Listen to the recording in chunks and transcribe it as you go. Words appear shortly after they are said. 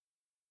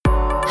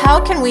How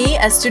can we,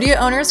 as studio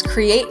owners,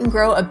 create and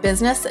grow a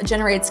business that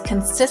generates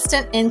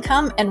consistent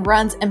income and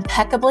runs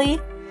impeccably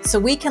so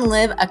we can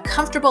live a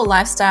comfortable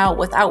lifestyle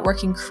without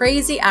working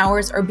crazy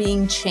hours or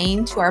being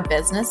chained to our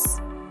business?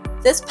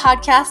 This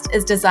podcast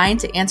is designed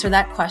to answer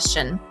that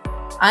question.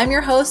 I'm your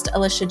host,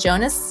 Alicia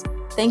Jonas.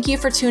 Thank you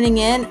for tuning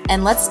in,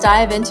 and let's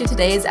dive into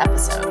today's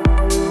episode.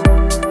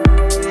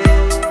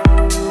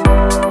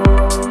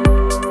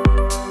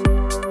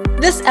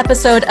 This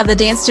episode of the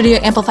Dance Studio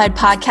Amplified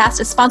podcast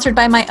is sponsored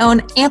by my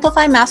own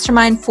Amplify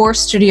Mastermind for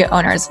studio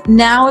owners,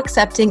 now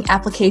accepting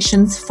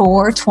applications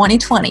for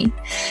 2020.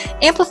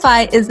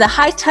 Amplify is the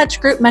high-touch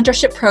group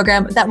mentorship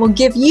program that will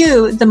give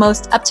you the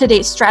most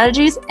up-to-date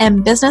strategies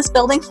and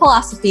business-building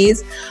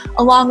philosophies,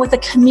 along with a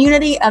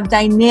community of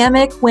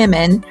dynamic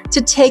women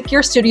to take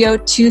your studio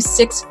to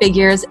 6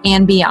 figures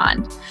and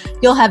beyond.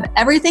 You'll have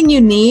everything you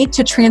need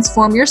to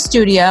transform your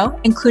studio,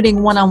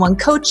 including one-on-one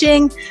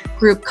coaching,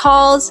 group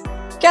calls,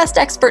 guest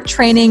expert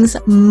trainings,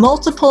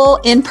 multiple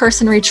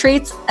in-person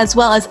retreats, as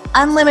well as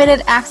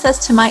unlimited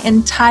access to my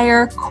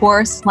entire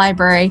course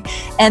library.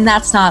 And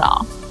that's not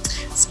all.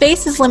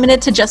 Space is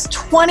limited to just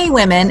 20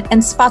 women,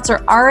 and spots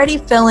are already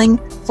filling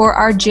for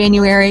our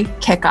January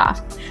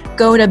kickoff.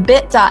 Go to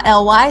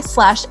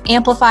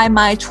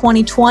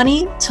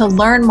bit.ly/amplifymy2020 to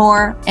learn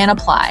more and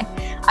apply.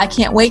 I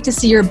can't wait to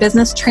see your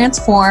business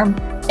transform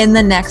in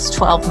the next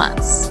 12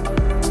 months.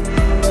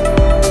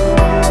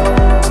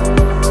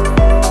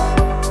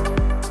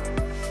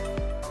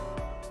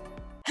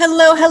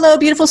 Hello,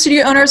 beautiful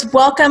studio owners.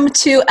 Welcome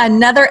to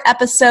another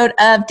episode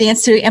of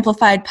Dance Studio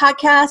Amplified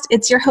podcast.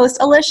 It's your host,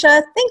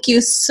 Alicia. Thank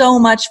you so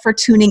much for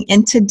tuning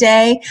in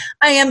today.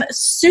 I am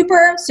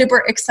super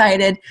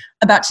excited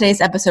about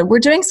today's episode. We're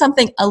doing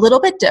something a little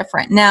bit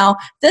different. Now,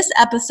 this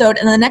episode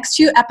and the next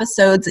few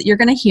episodes that you're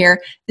going to hear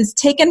is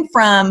taken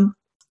from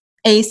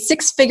a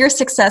 6-figure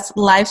success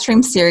live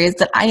stream series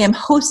that I am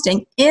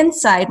hosting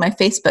inside my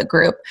Facebook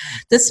group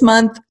this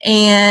month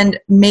and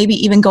maybe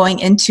even going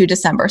into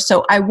December.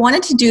 So I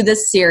wanted to do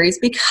this series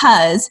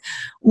because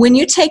when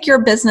you take your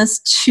business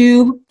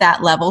to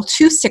that level,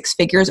 to 6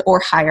 figures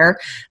or higher,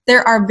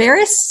 there are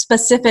very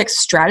specific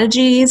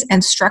strategies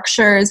and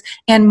structures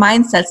and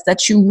mindsets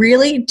that you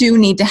really do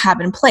need to have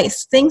in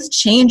place. Things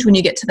change when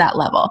you get to that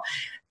level,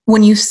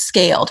 when you've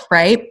scaled,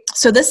 right?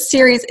 So this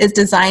series is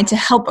designed to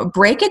help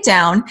break it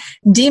down,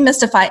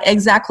 demystify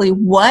exactly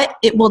what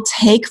it will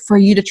take for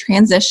you to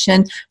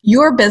transition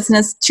your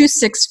business to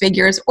 6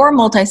 figures or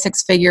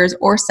multi-6 figures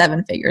or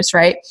 7 figures,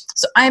 right?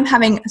 So I'm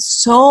having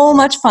so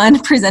much fun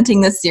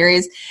presenting this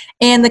series,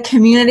 and the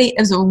community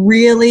is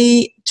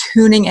really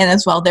tuning in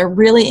as well. They're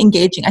really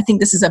engaging. I think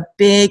this is a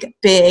big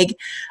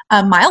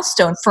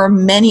milestone for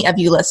many of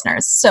you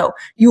listeners. So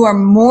you are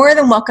more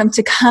than welcome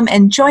to come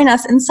and join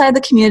us inside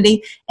the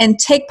community and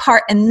take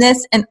part in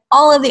this and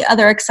all of the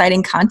other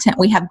exciting content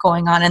we have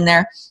going on in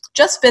there.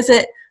 Just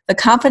visit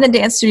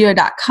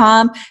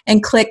theconfidentdancestudio.com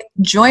and click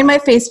join my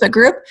Facebook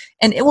group,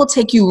 and it will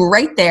take you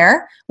right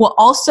there. We'll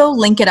also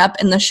link it up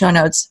in the show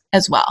notes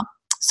as well.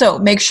 So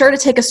make sure to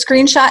take a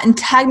screenshot and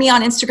tag me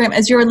on Instagram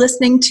as you're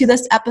listening to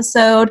this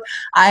episode.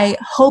 I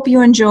hope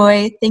you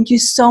enjoy. Thank you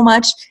so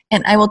much,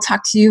 and I will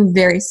talk to you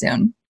very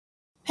soon.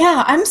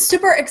 Yeah, I'm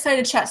super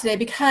excited to chat today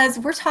because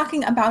we're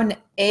talking about an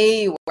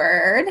A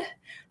word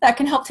that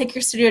can help take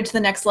your studio to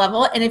the next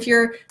level. And if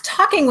you're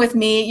talking with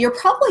me, you're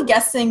probably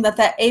guessing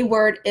that A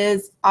word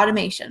is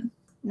automation.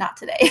 Not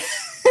today.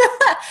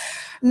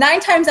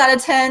 9 times out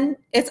of 10,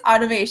 it's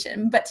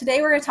automation. But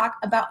today we're going to talk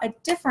about a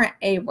different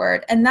A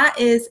word, and that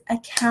is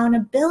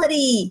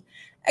accountability.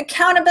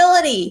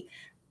 Accountability,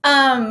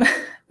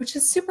 which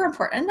is super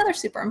important. Another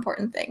super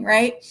important thing,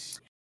 right?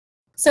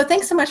 So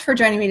thanks so much for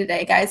joining me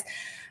today, guys.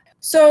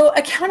 So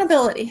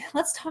accountability.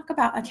 Let's talk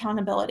about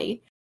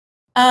accountability.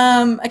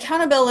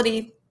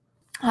 Accountability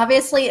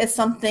obviously is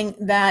something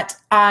that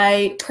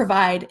I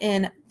provide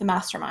in the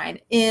mastermind,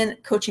 in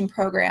coaching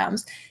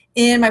programs,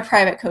 in my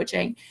private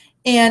coaching.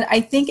 And I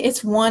think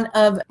it's one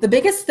of the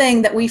biggest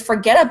thing that we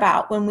forget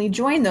about when we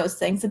join those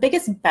things, the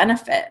biggest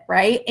benefit,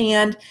 right?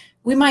 And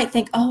we might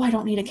think, oh, I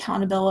don't need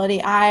accountability.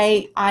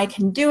 I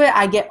can do it.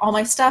 I get all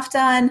my stuff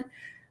done.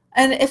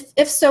 And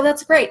if so,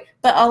 that's great.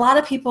 But a lot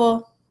of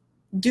people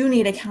do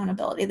need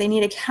accountability. They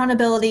need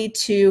accountability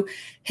to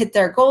hit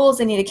their goals.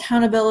 They need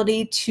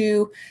accountability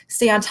to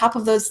stay on top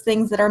of those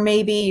things that are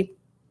maybe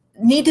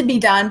need to be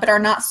done, but are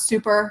not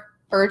super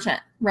urgent,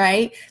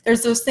 right?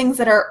 There's those things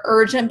that are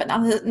urgent, but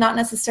not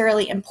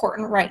necessarily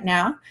important right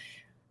now.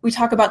 We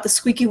talk about the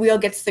squeaky wheel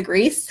gets the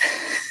grease.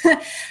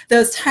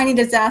 Those tiny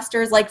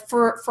disasters, like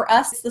for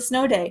us, it's the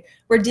snow day.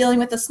 We're dealing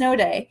with the snow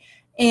day.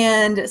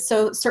 And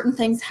so certain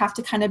things have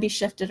to kind of be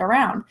shifted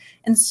around.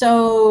 And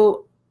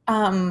so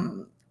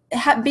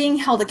being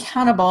held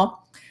accountable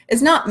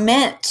is not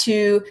meant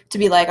to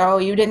be like, oh,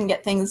 you didn't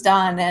get things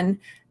done and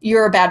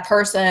you're a bad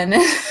person.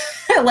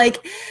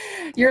 Like,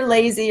 you're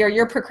lazy or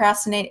you're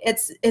procrastinating.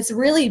 It's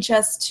really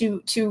just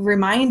to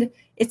remind,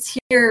 it's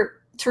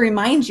here to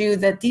remind you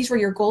that these were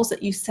your goals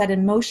that you set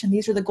in motion.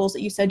 These are the goals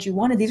that you said you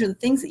wanted. These are the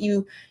things that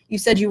you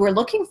said you were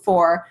looking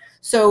for.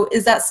 So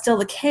is that still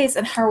the case?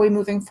 And how are we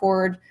moving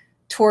forward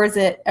towards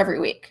it every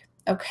week?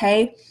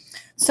 Okay.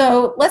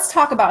 So let's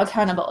talk about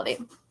accountability.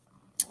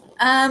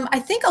 I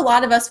think a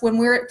lot of us, when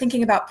we're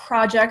thinking about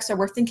projects, or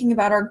we're thinking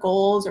about our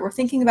goals, or we're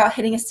thinking about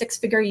hitting a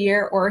 6-figure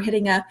year, or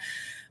hitting a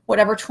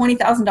whatever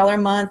 $20,000 a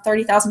month,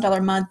 $30,000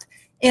 a month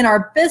in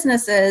our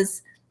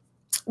businesses,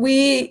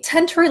 we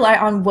tend to rely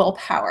on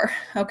willpower,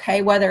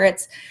 okay? Whether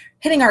it's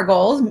hitting our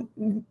goals,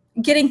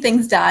 getting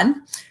things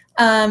done,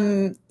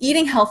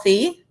 eating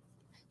healthy,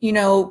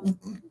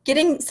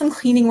 getting some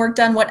cleaning work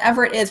done,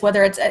 whatever it is,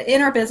 whether it's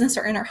in our business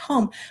or in our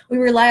home, we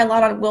rely a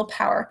lot on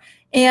willpower.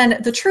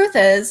 And the truth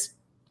is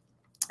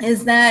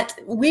that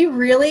we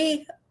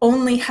really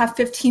only have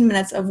 15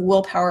 minutes of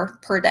willpower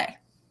per day.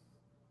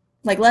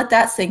 Like, let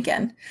that sink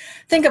in.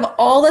 Think of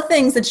all the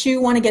things that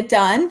you want to get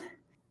done,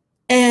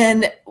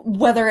 and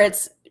whether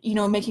it's,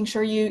 making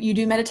sure you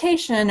do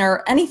meditation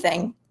or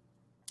anything,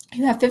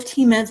 you have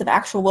 15 minutes of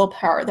actual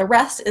willpower. The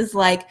rest is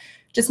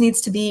just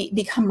needs to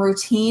become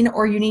routine,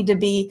 or you need to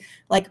be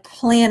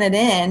plan it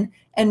in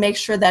and make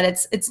sure that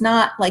it's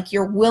not like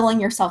you're willing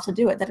yourself to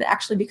do it, that it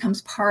actually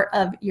becomes part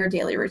of your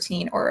daily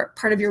routine or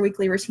part of your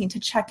weekly routine to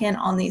check in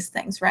on these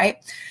things, right?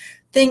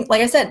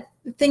 Like I said,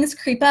 things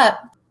creep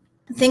up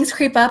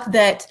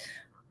that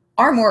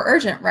are more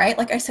urgent, right?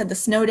 Like I said, the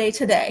snow day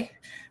today.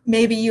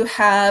 Maybe you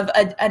have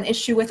an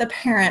issue with a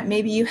parent.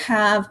 Maybe you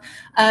have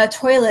a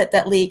toilet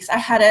that leaks. I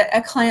had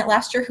a client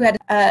last year who had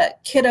a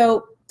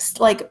kiddo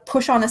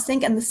push on a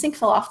sink, and the sink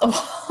fell off the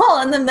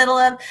wall in the middle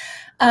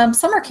of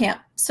summer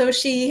camp. So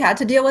she had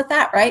to deal with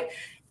that, right?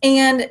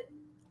 And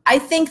I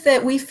think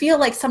that we feel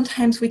like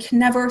sometimes we can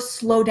never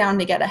slow down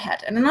to get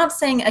ahead. And I'm not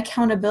saying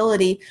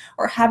accountability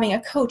or having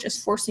a coach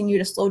is forcing you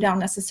to slow down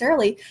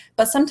necessarily,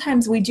 but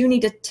sometimes we do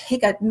need to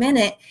take a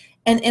minute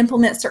and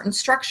implement certain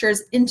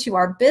structures into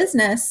our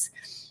business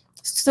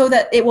so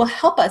that it will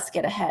help us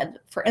get ahead.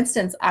 For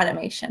instance,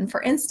 automation,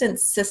 for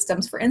instance,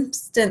 systems, for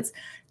instance,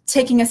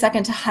 taking a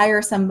second to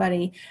hire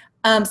somebody.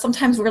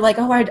 Sometimes we're like,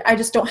 oh, I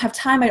just don't have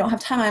time.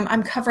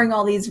 I'm covering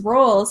all these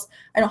roles.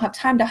 I don't have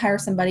time to hire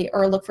somebody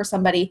or look for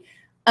somebody.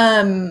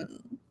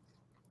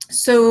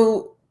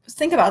 So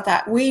think about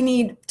that. We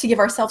need to give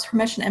ourselves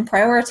permission and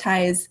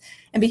prioritize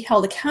and be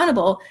held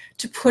accountable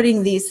to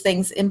putting these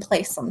things in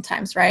place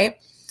sometimes, right?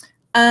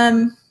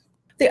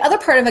 The other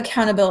part of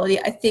accountability,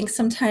 I think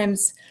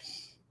sometimes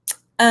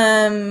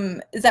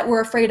is that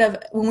we're afraid of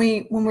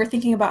when we're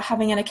thinking about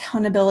having an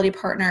accountability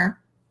partner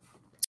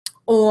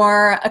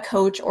or a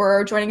coach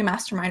or joining a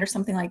mastermind or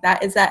something like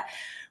that, is that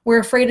we're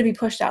afraid to be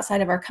pushed outside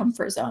of our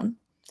comfort zone,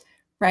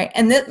 right?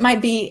 And that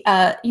might be,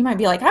 you might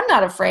be like, I'm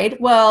not afraid.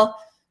 Well,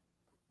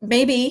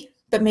 maybe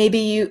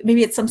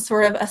it's some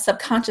sort of a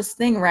subconscious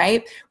thing,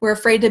 right? We're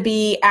afraid to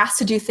be asked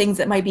to do things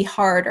that might be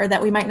hard or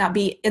that we might not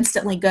be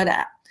instantly good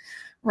at,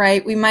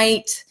 right? We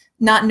might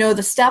not know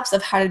the steps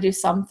of how to do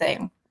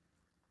something.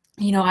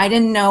 I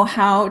didn't know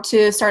how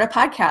to start a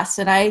podcast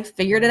and I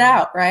figured it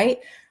out, right?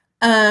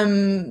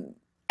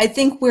 I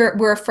think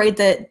we're afraid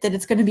that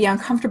it's going to be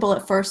uncomfortable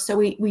at first, so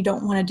we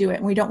don't want to do it,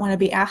 and we don't want to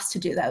be asked to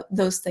do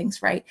those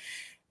things, right?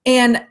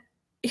 And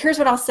here's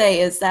what I'll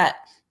say is that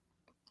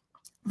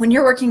when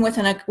you're working with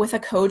a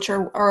coach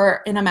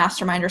or in a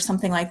mastermind or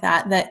something like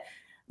that, that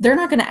they're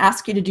not going to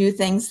ask you to do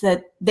things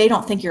that they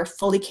don't think you're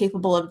fully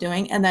capable of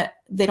doing and that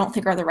they don't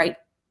think are the right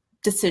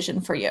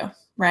decision for you,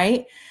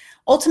 right?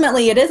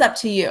 Ultimately, it is up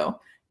to you.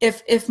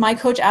 If my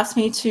coach asked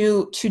me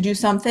to do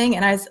something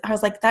and I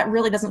was like, that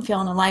really doesn't feel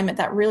in alignment,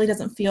 that really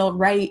doesn't feel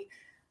right,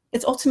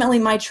 it's ultimately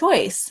my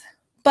choice.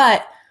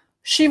 But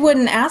she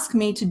wouldn't ask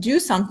me to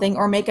do something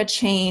or make a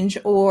change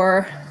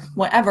or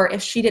whatever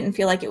if she didn't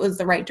feel like it was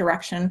the right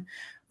direction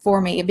for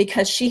me,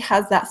 because she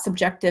has that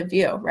subjective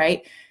view,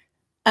 right?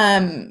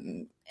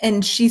 And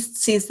she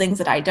sees things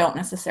that I don't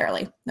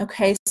necessarily.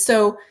 Okay,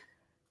 so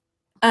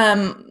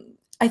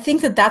I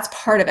think that that's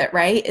part of it,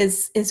 right?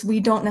 Is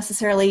we don't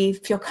necessarily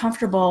feel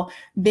comfortable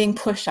being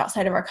pushed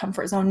outside of our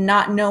comfort zone,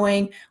 not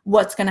knowing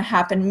what's going to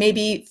happen,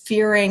 maybe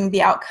fearing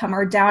the outcome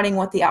or doubting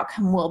what the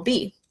outcome will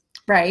be,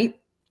 right?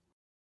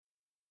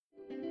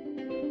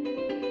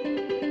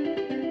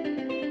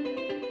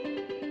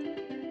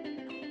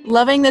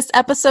 Loving this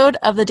episode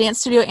of the Dance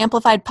Studio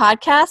Amplified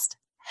podcast?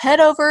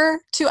 Head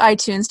over to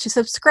iTunes to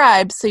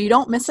subscribe so you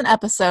don't miss an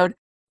episode.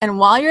 And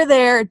while you're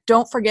there,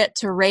 don't forget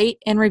to rate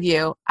and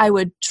review. I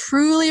would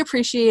truly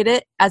appreciate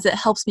it, as it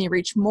helps me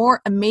reach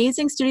more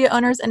amazing studio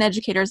owners and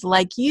educators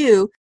like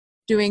you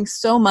doing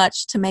so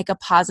much to make a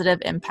positive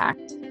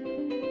impact.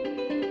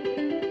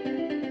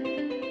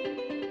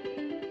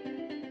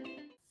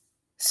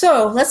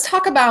 So let's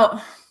talk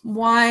about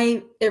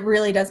why it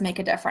really does make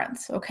a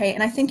difference, okay?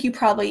 And I think you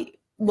probably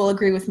will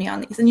agree with me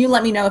on these, and you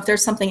let me know if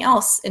there's something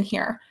else in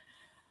here.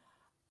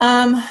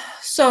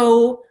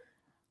 So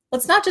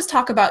let's not just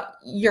talk about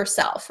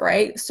yourself,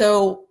 right?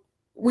 So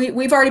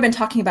we've already been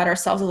talking about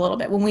ourselves a little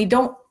bit. When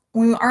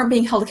we aren't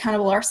being held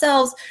accountable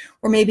ourselves,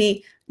 or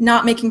maybe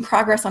not making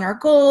progress on our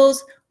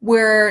goals,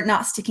 we're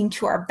not sticking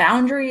to our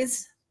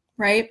boundaries,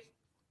 right?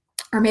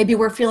 Or maybe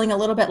we're feeling a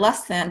little bit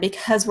less than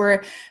because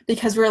we're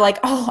like,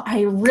 oh,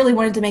 I really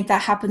wanted to make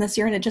that happen this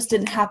year and it just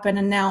didn't happen.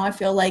 And now I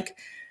feel like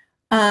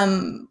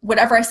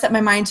whatever I set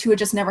my mind to, it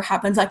just never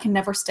happens. I can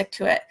never stick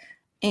to it.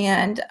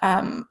 And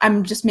I'm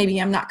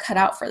not cut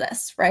out for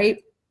this,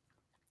 right?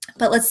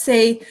 But let's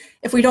say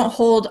if we don't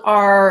hold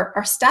our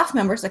staff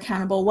members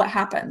accountable, what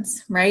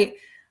happens, right?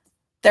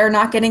 They're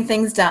not getting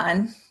things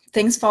done.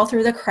 Things fall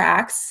through the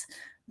cracks.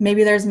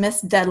 Maybe there's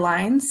missed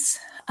deadlines.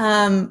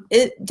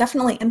 It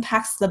definitely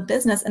impacts the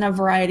business in a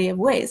variety of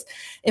ways.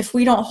 If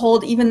we don't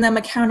hold even them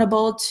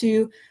accountable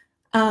to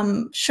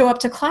show up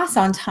to class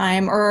on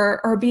time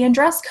or be in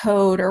dress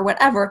code or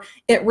whatever,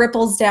 it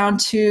ripples down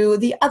to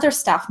the other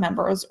staff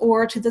members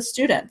or to the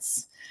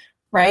students,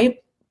 right?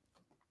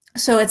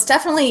 So it's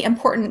definitely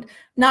important,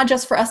 not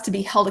just for us to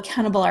be held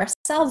accountable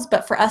ourselves,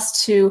 but for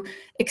us to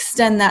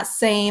extend that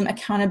same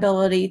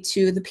accountability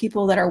to the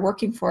people that are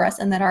working for us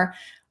and that are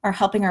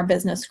helping our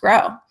business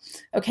grow.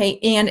 Okay,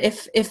 and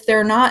if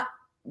they're not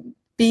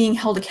being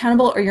held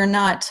accountable, or you're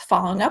not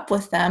following up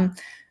with them,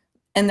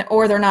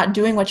 or they're not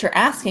doing what you're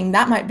asking,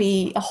 that might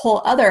be a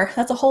whole other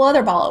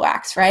ball of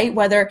wax, right?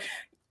 Whether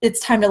it's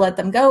time to let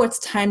them go, it's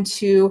time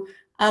to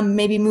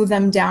maybe move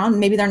them down.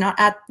 Maybe they're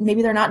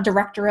not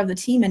director of the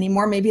team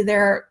anymore. Maybe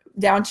they're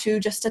down to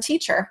just a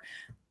teacher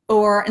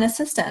or an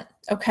assistant.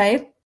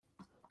 Okay.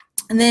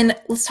 And then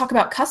let's talk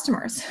about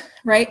customers,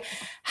 right?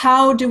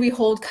 How do we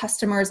hold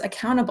customers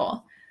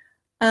accountable?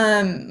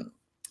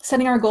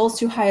 Setting our goals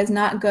too high is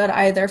not good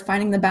either.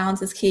 Finding the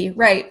balance is key,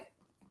 right?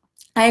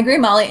 I agree,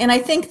 Molly. And I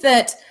think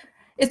that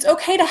it's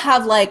okay to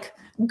have like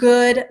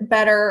good,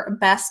 better,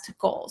 best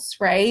goals,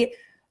 right?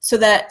 So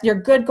that your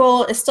good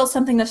goal is still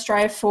something to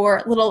strive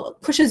for,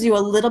 pushes you a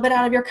little bit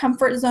out of your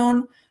comfort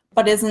zone,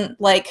 but isn't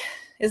like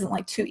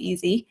too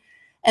easy.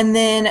 And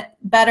then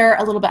better,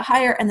 a little bit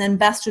higher, and then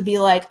best would be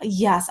like,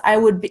 yes, I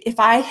would be, if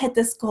I hit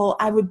this goal,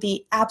 I would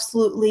be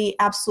absolutely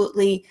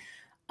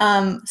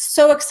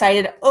so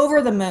excited,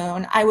 over the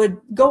moon. I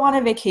would go on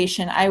a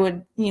vacation. I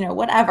would,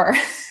 whatever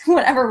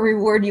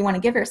reward you want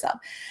to give yourself.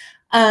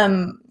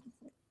 I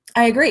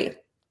agree.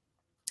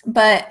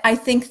 But I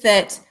think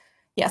that,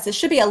 yes, it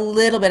should be a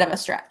little bit of a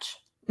stretch.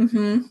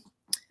 Mm-hmm.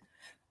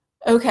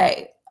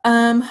 Okay.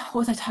 What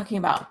was I talking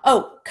about?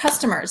 Oh,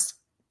 customers.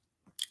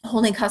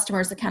 Holding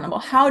customers accountable.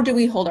 How do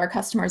we hold our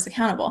customers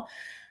accountable?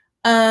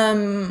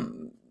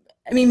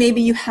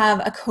 Maybe you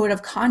have a code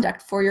of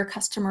conduct for your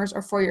customers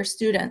or for your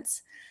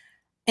students.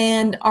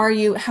 And how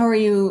are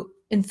you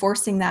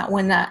enforcing that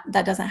when that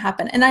doesn't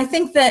happen? And I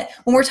think that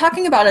when we're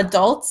talking about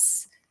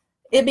adults,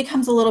 it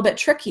becomes a little bit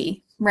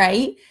tricky,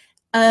 right?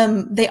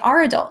 They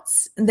are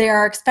adults. They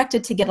are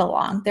expected to get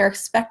along. They're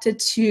expected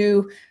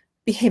to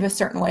behave a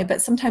certain way,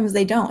 but sometimes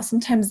they don't.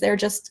 Sometimes they're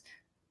just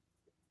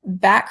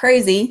bat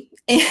crazy,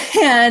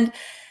 and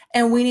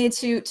we need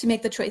to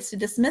make the choice to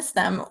dismiss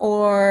them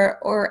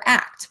or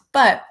act.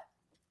 But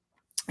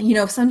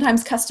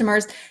sometimes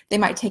customers, they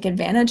might take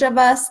advantage of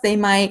us. They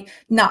might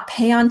not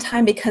pay on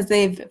time because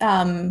they've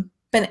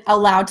been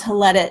allowed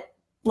to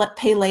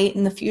pay late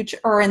in the future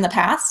or in the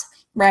past,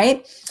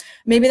 right?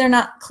 Maybe they're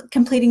not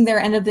completing their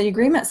end of the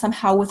agreement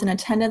somehow with an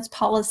attendance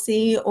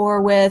policy,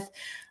 or with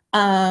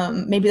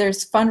maybe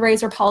there's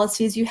fundraiser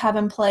policies you have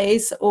in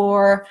place,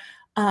 or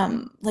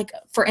like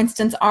for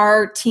instance,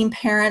 our team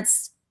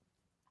parents,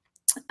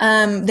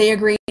 they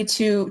agree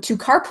to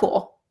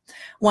carpool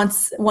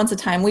once a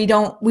time. We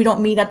don't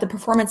meet at the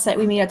performance site.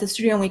 We meet at the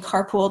studio and we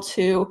carpool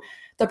to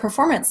the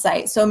performance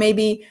site. So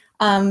maybe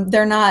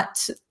they're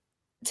not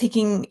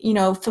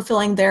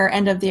fulfilling their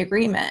end of the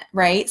agreement,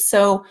 right?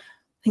 So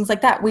things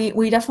like that.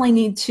 We definitely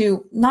need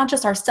to, not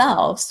just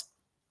ourselves,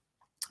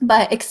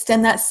 but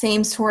extend that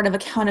same sort of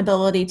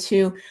accountability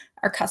to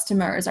our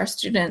customers, our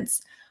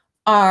students,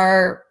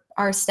 our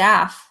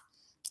staff,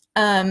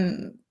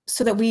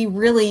 so that we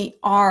really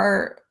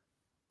are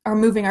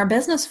moving our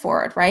business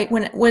forward, right?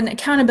 When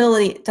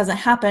accountability doesn't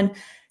happen,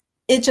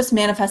 it just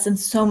manifests in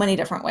so many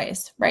different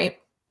ways, right?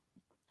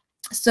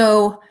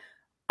 So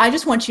I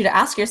just want you to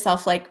ask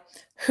yourself, like,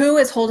 who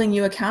is holding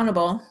you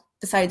accountable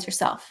besides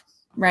yourself,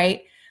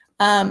 right?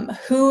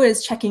 Who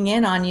is checking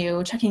in on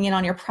you, checking in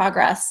on your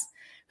progress?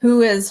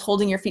 Who is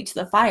holding your feet to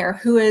the fire?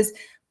 Who is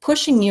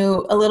pushing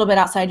you a little bit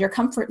outside your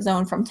comfort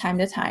zone from time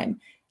to time?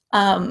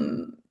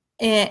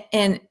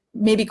 And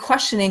maybe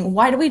questioning,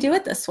 why do we do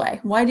it this way?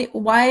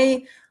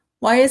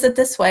 Why is it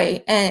this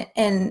way?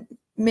 And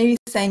maybe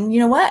saying, you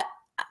know what?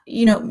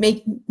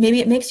 Maybe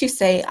it makes you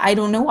say, I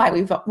don't know why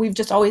we've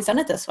just always done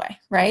it this way,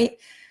 right?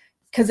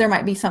 Because there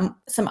might be some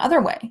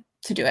other way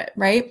to do it,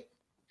 right?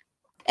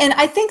 And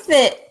I think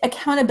that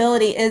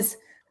accountability is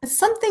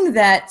something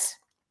that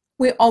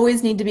we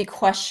always need to be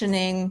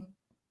questioning,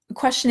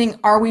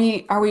 are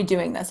we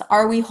doing this?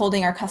 Are we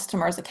holding our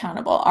customers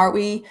accountable? Are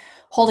we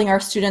holding our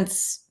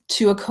students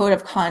to a code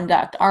of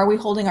conduct? Are we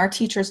holding our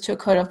teachers to a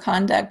code of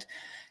conduct?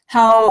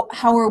 How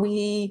are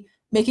we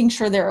making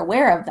sure they're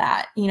aware of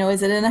that?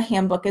 Is it in a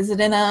handbook? Is it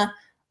in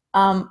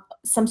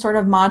some sort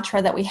of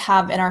mantra that we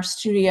have in our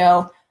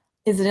studio?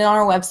 Is it on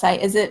our website?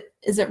 Is it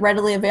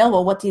readily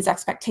available what these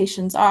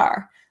expectations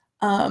are?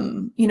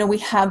 We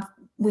have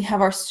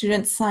our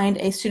students signed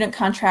a student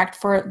contract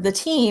for the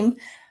team,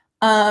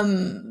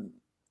 and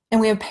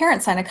we have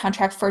parents sign a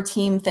contract for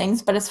team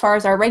things. But as far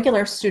as our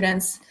regular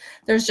students,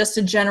 there's just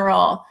a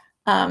general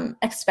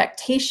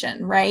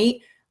expectation,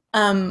 right?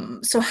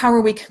 So how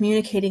are we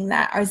communicating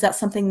that? Or is that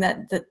something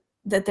that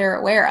they're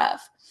aware of?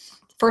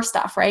 First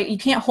off, right? You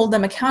can't hold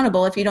them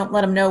accountable if you don't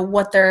let them know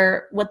what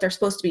they're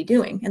supposed to be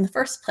doing in the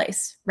first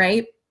place,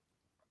 right?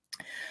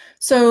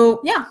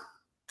 So yeah,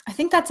 I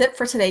think that's it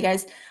for today,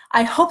 guys.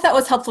 I hope that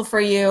was helpful for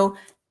you.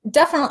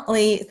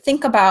 Definitely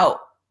think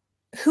about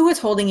who is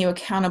holding you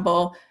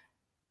accountable.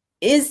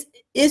 Is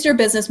your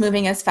business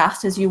moving as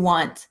fast as you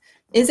want?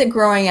 Is it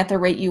growing at the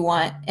rate you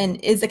want? And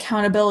is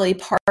accountability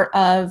part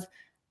of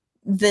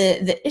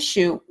the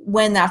issue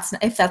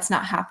if that's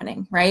not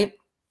happening, right?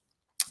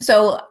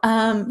 So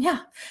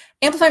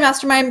Amplify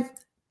Mastermind,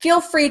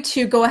 feel free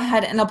to go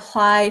ahead and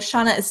apply.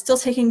 Shauna is still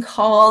taking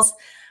calls.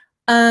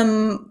 We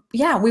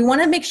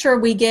want to make sure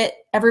we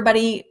get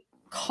everybody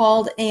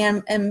called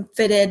and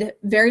fitted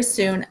very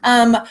soon.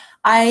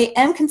 I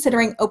am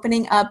considering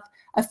opening up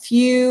a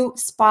few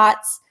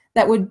spots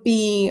that would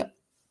be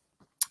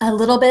a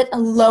little bit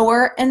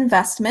lower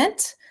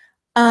investment.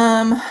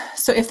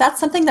 So if that's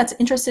something that's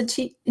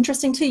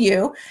interesting to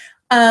you,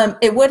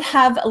 it would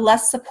have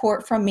less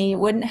support from me. It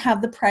wouldn't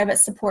have the private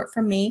support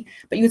from me,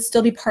 but you would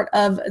still be part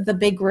of the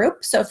big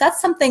group. So if that's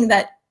something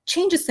that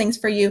changes things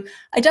for you,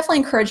 I definitely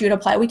encourage you to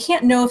apply. We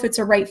can't know if it's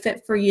a right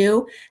fit for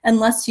you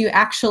unless you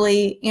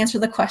actually answer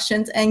the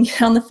questions and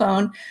get on the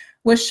phone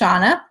with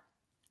Shauna.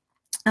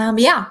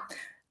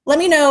 Let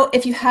me know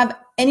if you have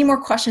any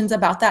more questions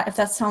about that, if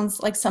that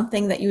sounds like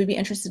something that you would be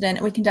interested in,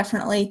 and we can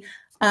definitely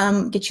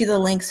get you the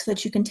links so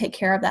that you can take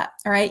care of that.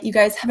 All right, you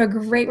guys have a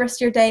great rest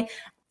of your day,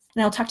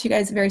 and I'll talk to you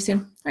guys very soon.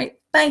 All right,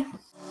 bye.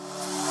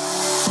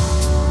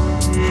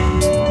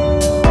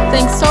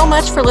 Thanks so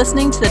much for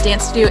listening to the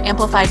Dance Studio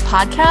Amplified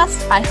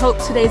podcast. I hope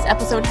today's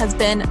episode has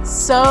been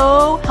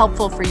so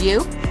helpful for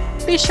you.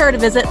 Be sure to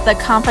visit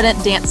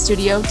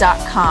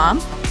theconfidentdancestudio.com,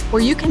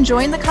 where you can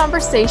join the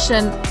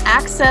conversation,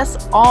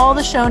 access all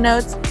the show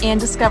notes, and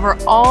discover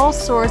all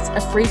sorts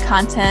of free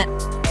content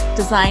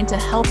designed to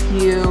help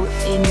you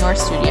in your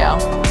studio.